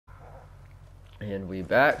And we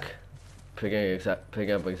back, picking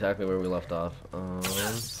up exactly where we left off.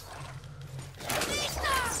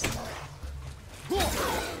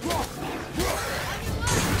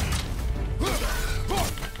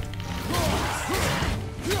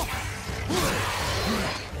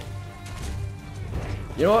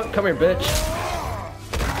 You know what? Come here, bitch.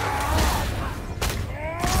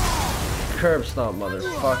 Curb stomp,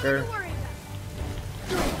 motherfucker.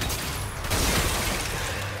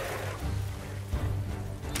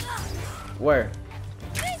 Where?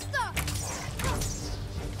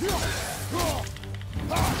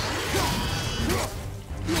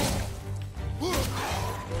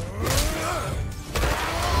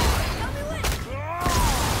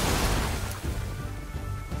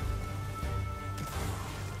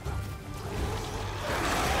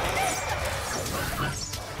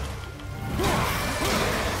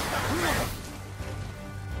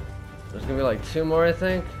 There's gonna be like 2 more, I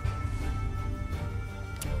think.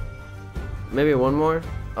 Maybe 1 more?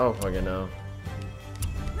 I don't fucking know.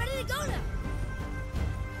 Ready to go now.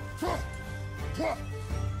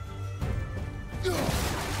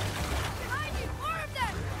 I need more of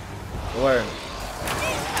them. Where?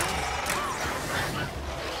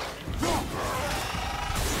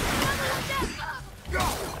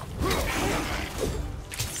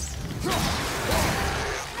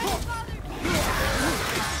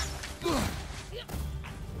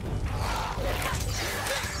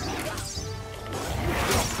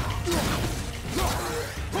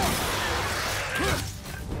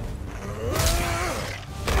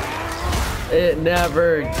 It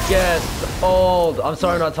never gets old. I'm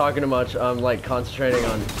sorry I'm not talking too much. I'm like concentrating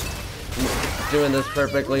on doing this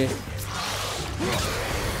perfectly.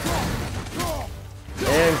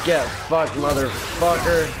 And get fucked,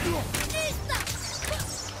 motherfucker.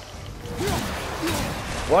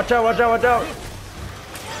 Watch out, watch out, watch out.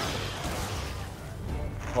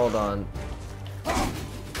 Hold on.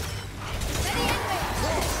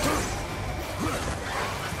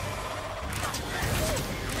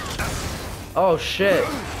 Oh shit.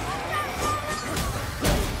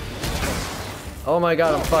 Oh my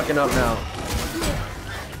god, I'm fucking up now.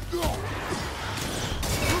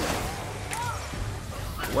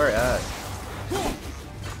 Where at?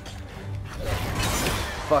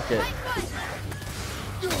 Fuck it.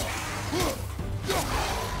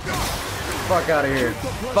 Fuck out of here.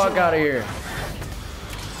 Fuck out of here.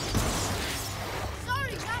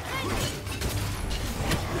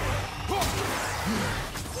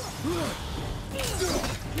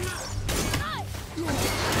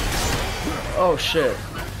 Oh shit.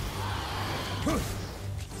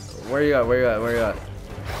 Where you at? Where you at? Where you at?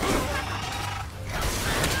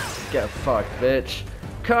 Get fucked, bitch.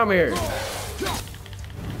 Come here.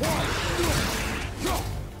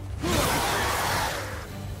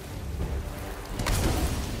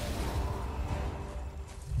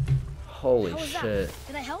 Holy shit.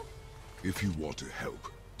 Can I help? If you want to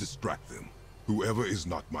help, distract them. Whoever is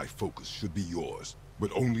not my focus should be yours,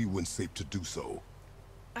 but only when safe to do so.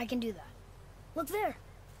 I can do that. Look there.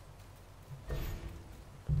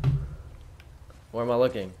 Where am I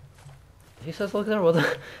looking? He says look there. What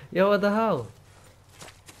the? Yo, what the hell?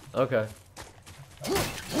 Okay.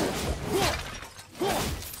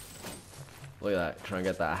 Look at that. Trying to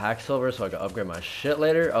get that hack silver so I can upgrade my shit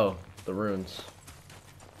later. Oh, the runes.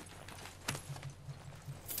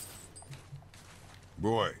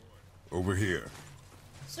 Boy, over here.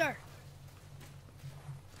 Sir.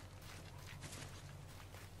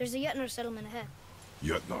 There's a Yetnar settlement ahead.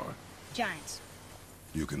 Yetnar. Giants.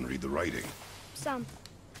 You can read the writing. Some.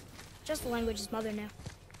 Just the language is mother now.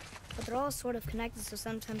 But they're all sort of connected, so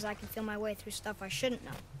sometimes I can feel my way through stuff I shouldn't know.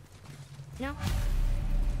 You know?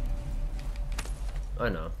 I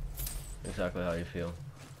know exactly how you feel.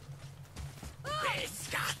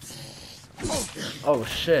 Oh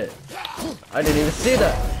shit. I didn't even see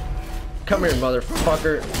that. Come here,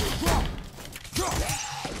 motherfucker.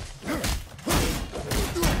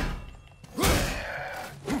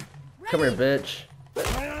 Come here, bitch.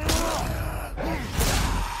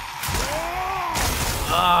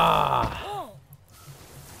 Ah.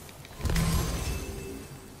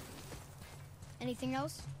 Anything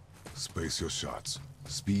else? Space your shots.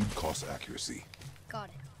 Speed costs accuracy. Got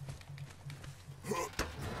it.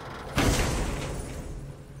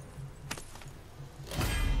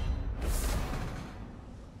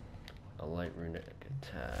 A light runic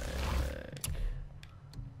attack.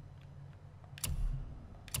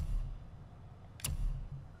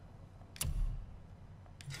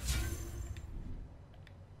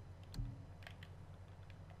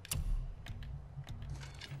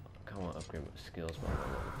 I want to upgrade my skills, but I'm not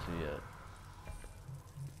level 2 yet.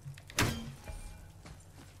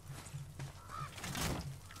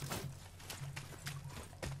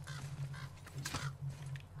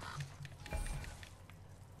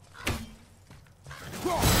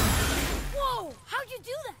 you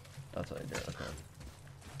do that? That's what I did. Okay.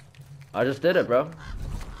 I just did it, bro.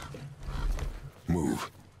 Move.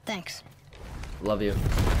 Thanks. Love you.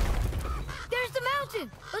 There's the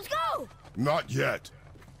mountain. Let's go. Not yet.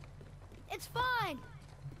 It's fine.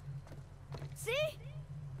 See?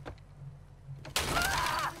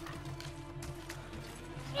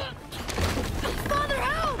 Father,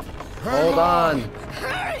 help! Hold on.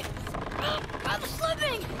 Hurry! I'm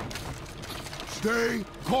slipping. Stay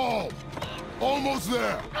calm. Almost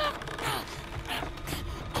there.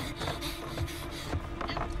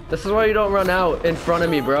 This is why you don't run out in front of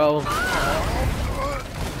me, bro.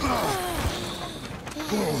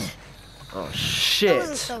 Oh That shit.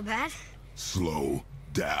 wasn't so bad. Slow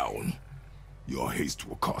down. Your haste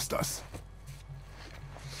will cost us.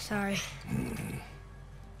 Sorry.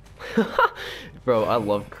 Bro, I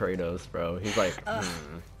love Kratos, bro. He's like,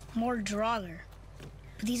 More Draugr.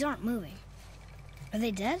 But these aren't moving. Are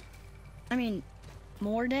they dead? I mean,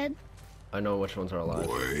 more dead? I know which ones are alive.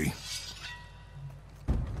 Boy.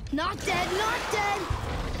 Not dead, not dead!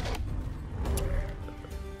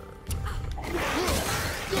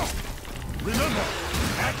 Remember,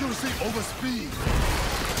 accuracy over speed.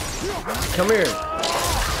 Come here.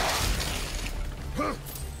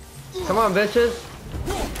 Come on, bitches.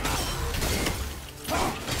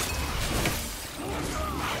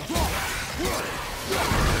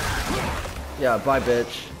 Yeah, bye,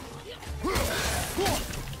 bitch.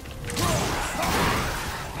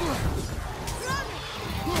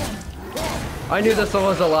 I knew this one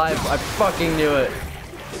was alive. I fucking knew it.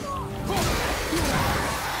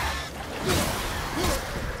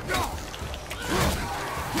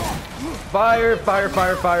 Fire, fire,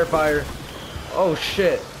 fire, fire, fire. Oh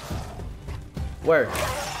shit. Where?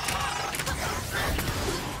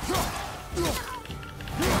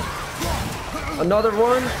 Another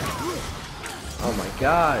one? Oh my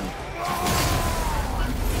god.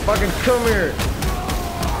 Fucking come here.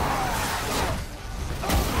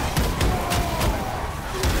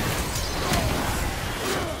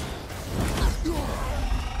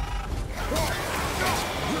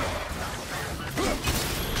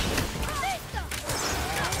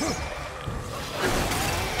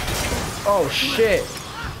 Oh shit.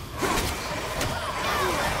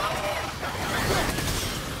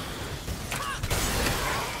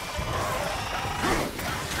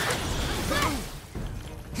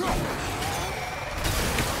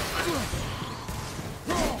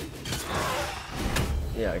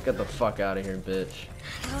 Yeah, get the fuck out of here, bitch.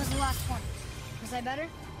 That was the last one. Was I better?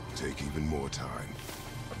 Take even more time.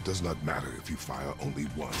 It does not matter if you fire only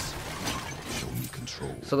once. Show me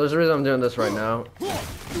control. So there's a reason I'm doing this right now.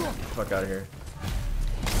 Fuck out of here.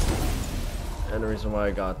 And the reason why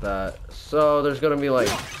I got that. So there's gonna be like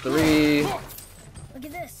 3 Look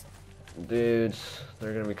at this. dudes.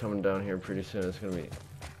 They're gonna be coming down here pretty soon.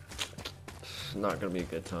 It's not gonna be a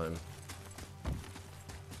good time.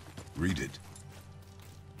 Read it.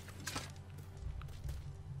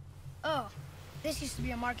 Oh, this used to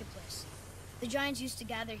be a marketplace. The giants used to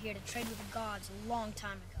gather here to trade with the gods a long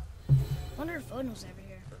time ago. Wonder if Odin was ever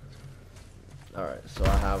here. Alright, so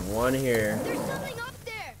I have one here. There's something up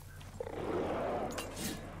there!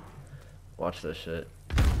 Watch this shit.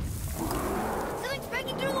 Something's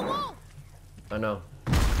breaking through the wall! I know.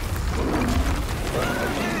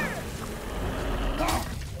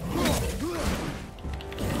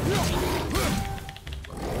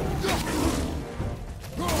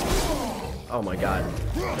 Oh my god.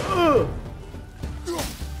 Ugh.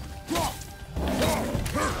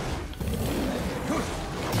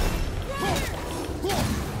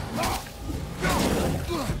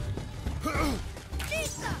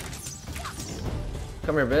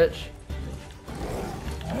 Come here, bitch.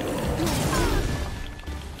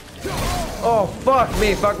 Oh, fuck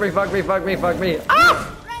me, fuck me, fuck me, fuck me, fuck me. Ah!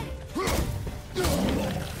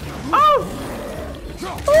 Oh!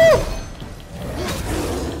 Oh!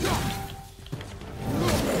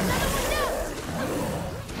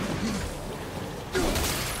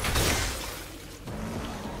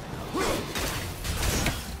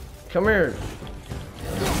 Come here.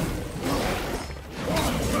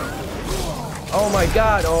 Oh my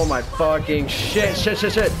god, oh my fucking shit,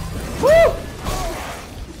 shit. Woo!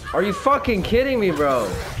 Are you fucking kidding me, bro?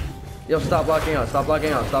 Yo, stop locking on, stop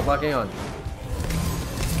locking on, stop locking on.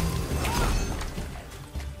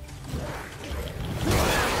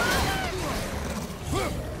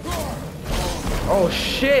 Oh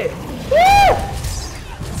shit! Woo!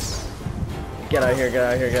 Get out of here, get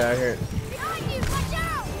out of here, get out of here.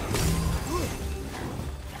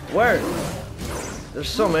 Where? There's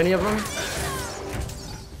so many of them.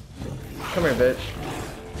 Come here, bitch.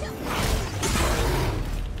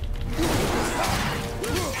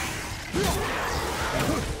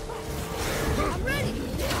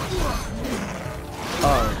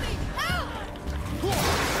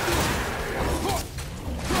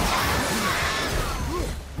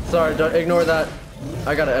 sorry. Don't ignore that.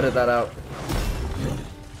 I gotta edit that out.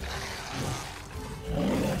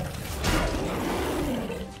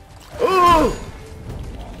 Ooh!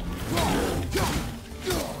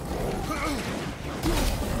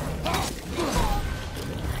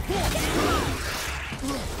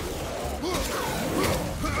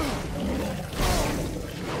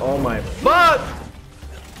 Oh my fuck!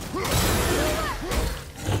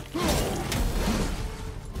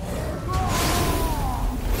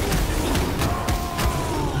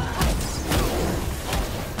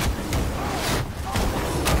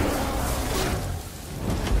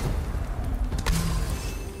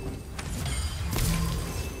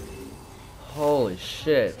 Holy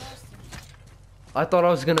shit. I thought I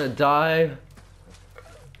was gonna die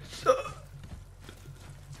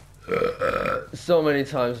so many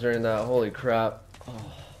times during that. Holy crap.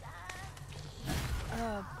 Oh.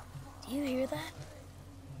 Do you hear that?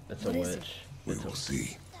 It's a witch. We will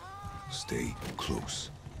see. Stay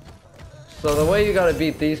close. So the way you gotta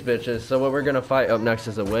beat these bitches, so what we're gonna fight up next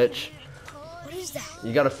is a witch. What is that?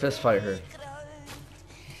 You gotta fist fight her.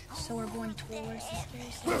 So we're going towards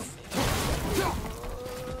this place?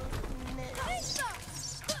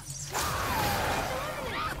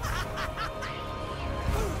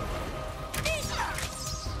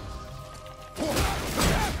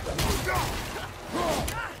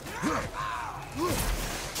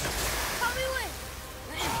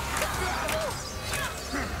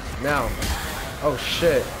 Now. Oh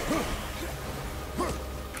shit.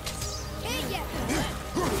 Hey, yeah.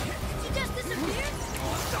 Did you just disappear?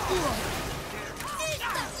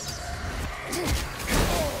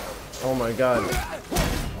 Oh my god.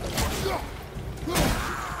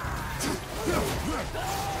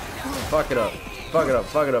 Fuck it up. Fuck it up.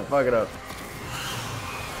 Fuck it up. Fuck it up.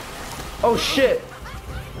 Oh shit.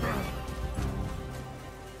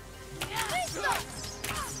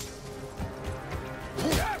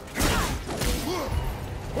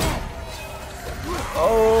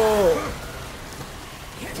 Oh.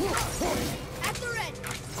 At the red.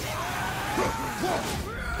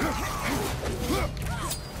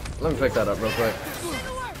 Let me pick that up real quick.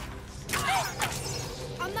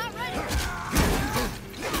 I'm not ready.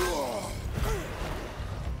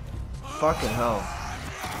 Fucking hell.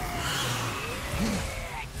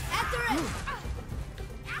 At the red.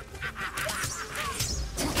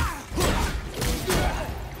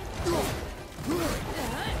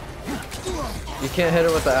 You can't hit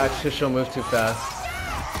her with the axe because she'll move too fast.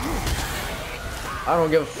 I don't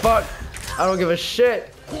give a fuck. I don't give a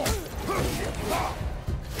shit. Sorry,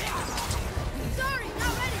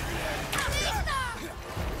 not ready.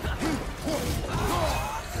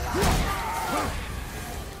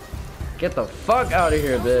 Get the fuck out of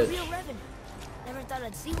here, bitch. Real Revan. Never thought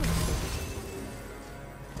I'd see one.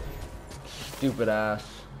 Stupid ass.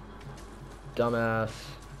 Dumbass.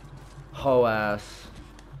 Hoe ass.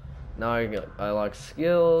 Now I like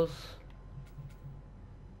skills.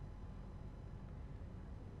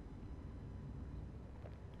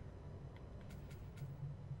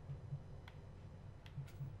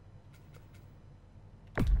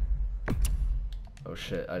 Oh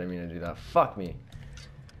shit, I didn't mean to do that. Fuck me.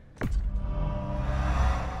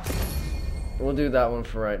 We'll do that one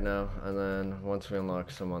for right now, and then once we unlock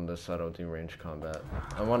some on this side, I'll do range combat.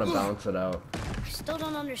 I want to balance it out. I still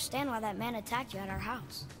don't understand why that man attacked you at our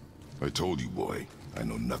house. I told you, boy. I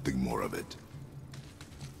know nothing more of it.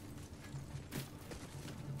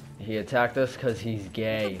 He attacked us because he's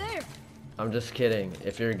gay. Up there. I'm just kidding.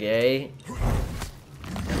 If you're gay,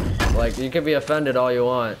 like, you can be offended all you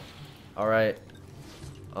want. Alright?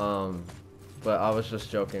 But I was just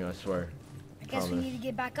joking, I swear. I guess we Promise. need to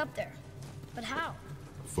get back up there. But how?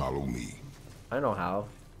 Follow me. I know how.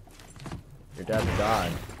 Your dad's a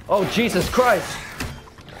god. Oh, Jesus Christ!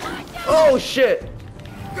 Oh, shit!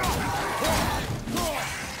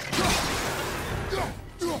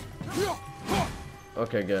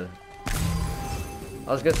 Okay, good. I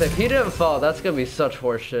was gonna say, if he didn't fall, that's gonna be such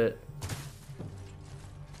horse shit.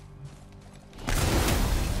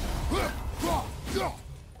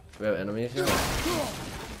 We have enemies here?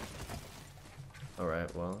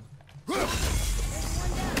 Alright, well.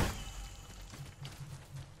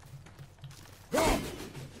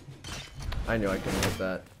 I knew I couldn't hit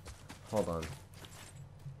that. Hold on.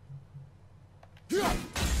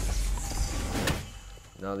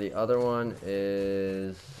 Now the other one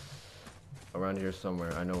is around here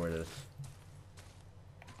somewhere. I know where it is.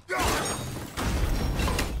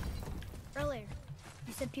 Earlier,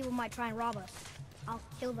 you said people might try and rob us. I'll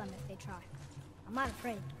kill them if they try. I'm not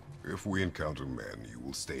afraid. If we encounter men, you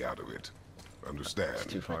will stay out of it. Understand? It's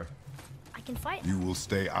too far. I can fight. You will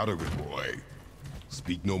stay out of it, boy.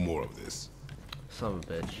 Speak no more of this. Son of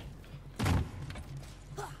a bitch.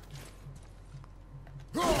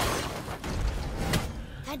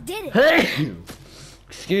 I did it. Hey!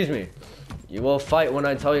 Excuse me. You will fight when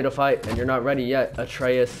I tell you to fight, and you're not ready yet,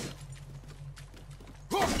 Atreus.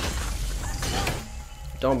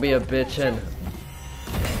 Don't be a bitch and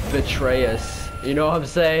betray us. You know what I'm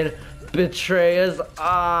saying? Betray us.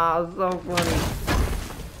 Ah, so funny.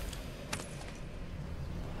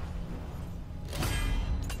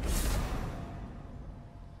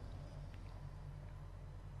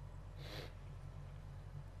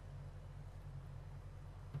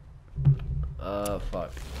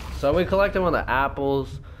 Fuck. So we collected one of the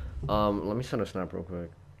apples. Let me send a snap real quick.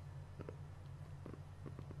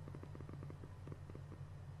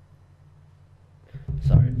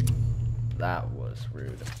 Sorry. That was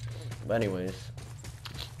rude. But anyways.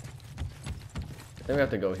 I think we have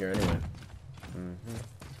to go here anyway.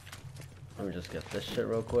 Let me just get this shit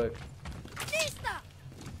real quick.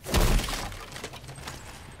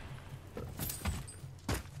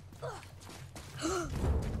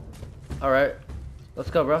 Alright. Let's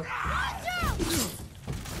go, bro.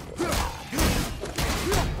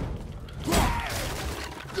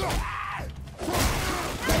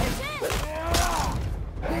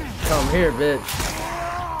 Come here, bitch.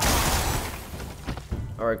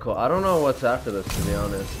 Alright, cool. I don't know what's after this, to be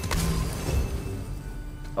honest.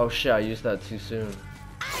 Oh shit, I used that too soon.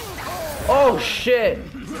 Oh shit!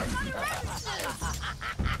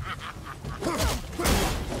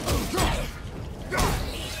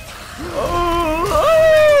 Oh!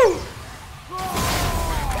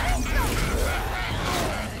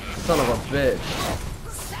 Son of a bitch.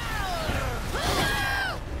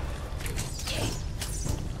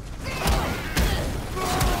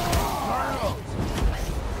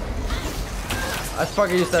 I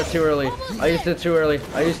fucking used that too early. I used it too early.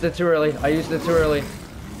 I used it too early. I used it too early.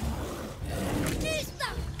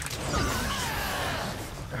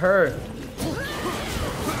 Her.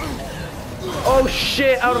 Oh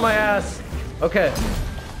shit, out of my ass. Okay.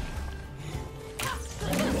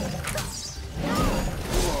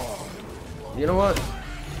 You know what?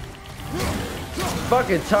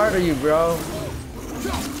 Fucking tired of you, bro.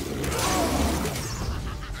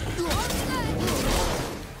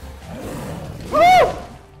 Woo!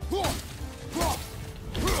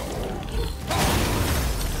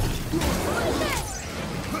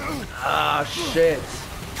 Ah, shit.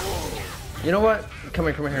 You know what? Come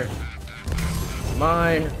here, come here.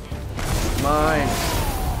 Mine. Mine.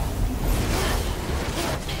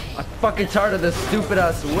 I'm fucking tired of this stupid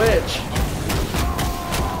ass witch.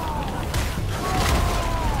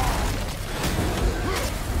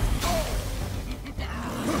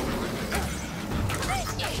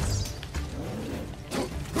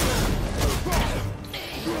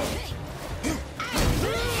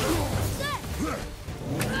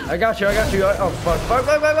 I got you, I got you. Oh, fuck, fuck,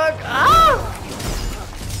 fuck, fuck, fuck. Ah!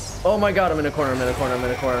 Oh my god, I'm in a corner, I'm in a corner, I'm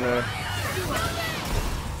in a corner.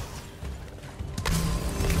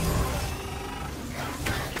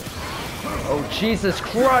 Oh, Jesus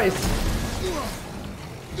Christ.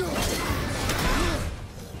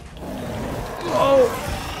 Oh.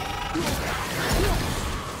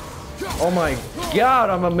 Oh my god,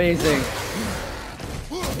 I'm amazing.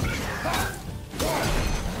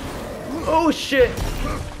 Oh, shit.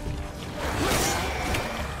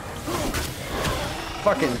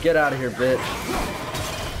 Fucking get out of here, bitch.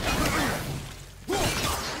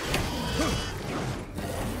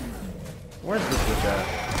 Where's this bitch at?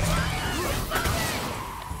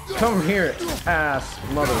 Come here, ass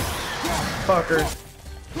motherfucker.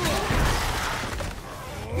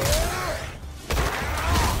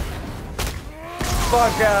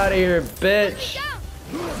 Fuck out of here, bitch.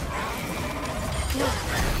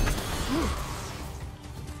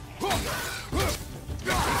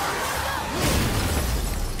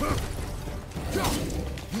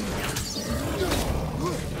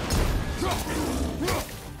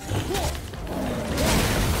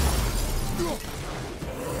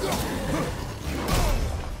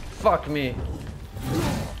 Fuck me.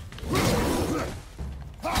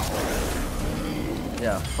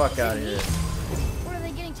 Yeah, fuck out of here. What, are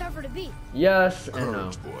they getting tougher to beat? Yes and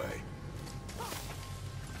no. Courage, boy.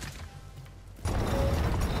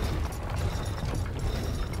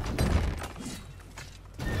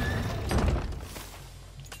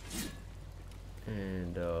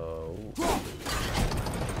 And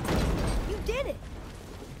You did it.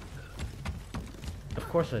 of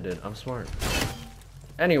course I did. I'm smart.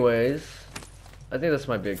 Anyways, I think this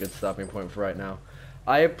might be a good stopping point for right now.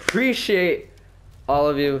 I appreciate all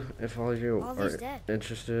of you. If all of you are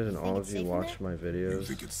interested and all of you watch my You videos.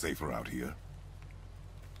 think it's safer out here?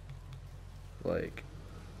 Like,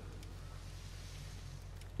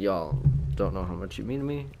 y'all don't know how much you mean to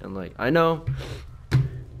me, and like, I know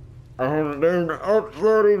I haven't been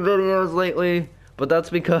uploading videos lately, but that's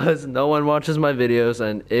because no one watches my videos,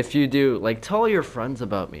 and if you do, like, tell your friends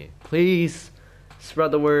about me. Please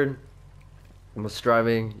spread the word. I'm a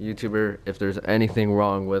striving YouTuber. If there's anything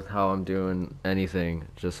wrong with how I'm doing anything,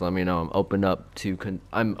 just let me know. I'm open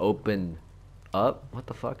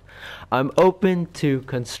to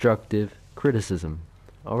constructive criticism.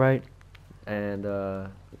 All right? And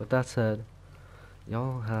with that said,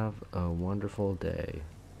 y'all have a wonderful day.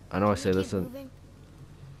 I know I say this in...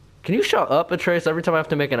 Can you shut up, Atreus? Every time I have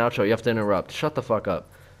to make an outro, you have to interrupt. Shut the fuck up.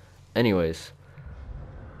 Anyways.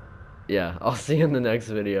 Yeah, I'll see you in the next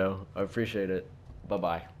video. I appreciate it.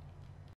 Bye-bye.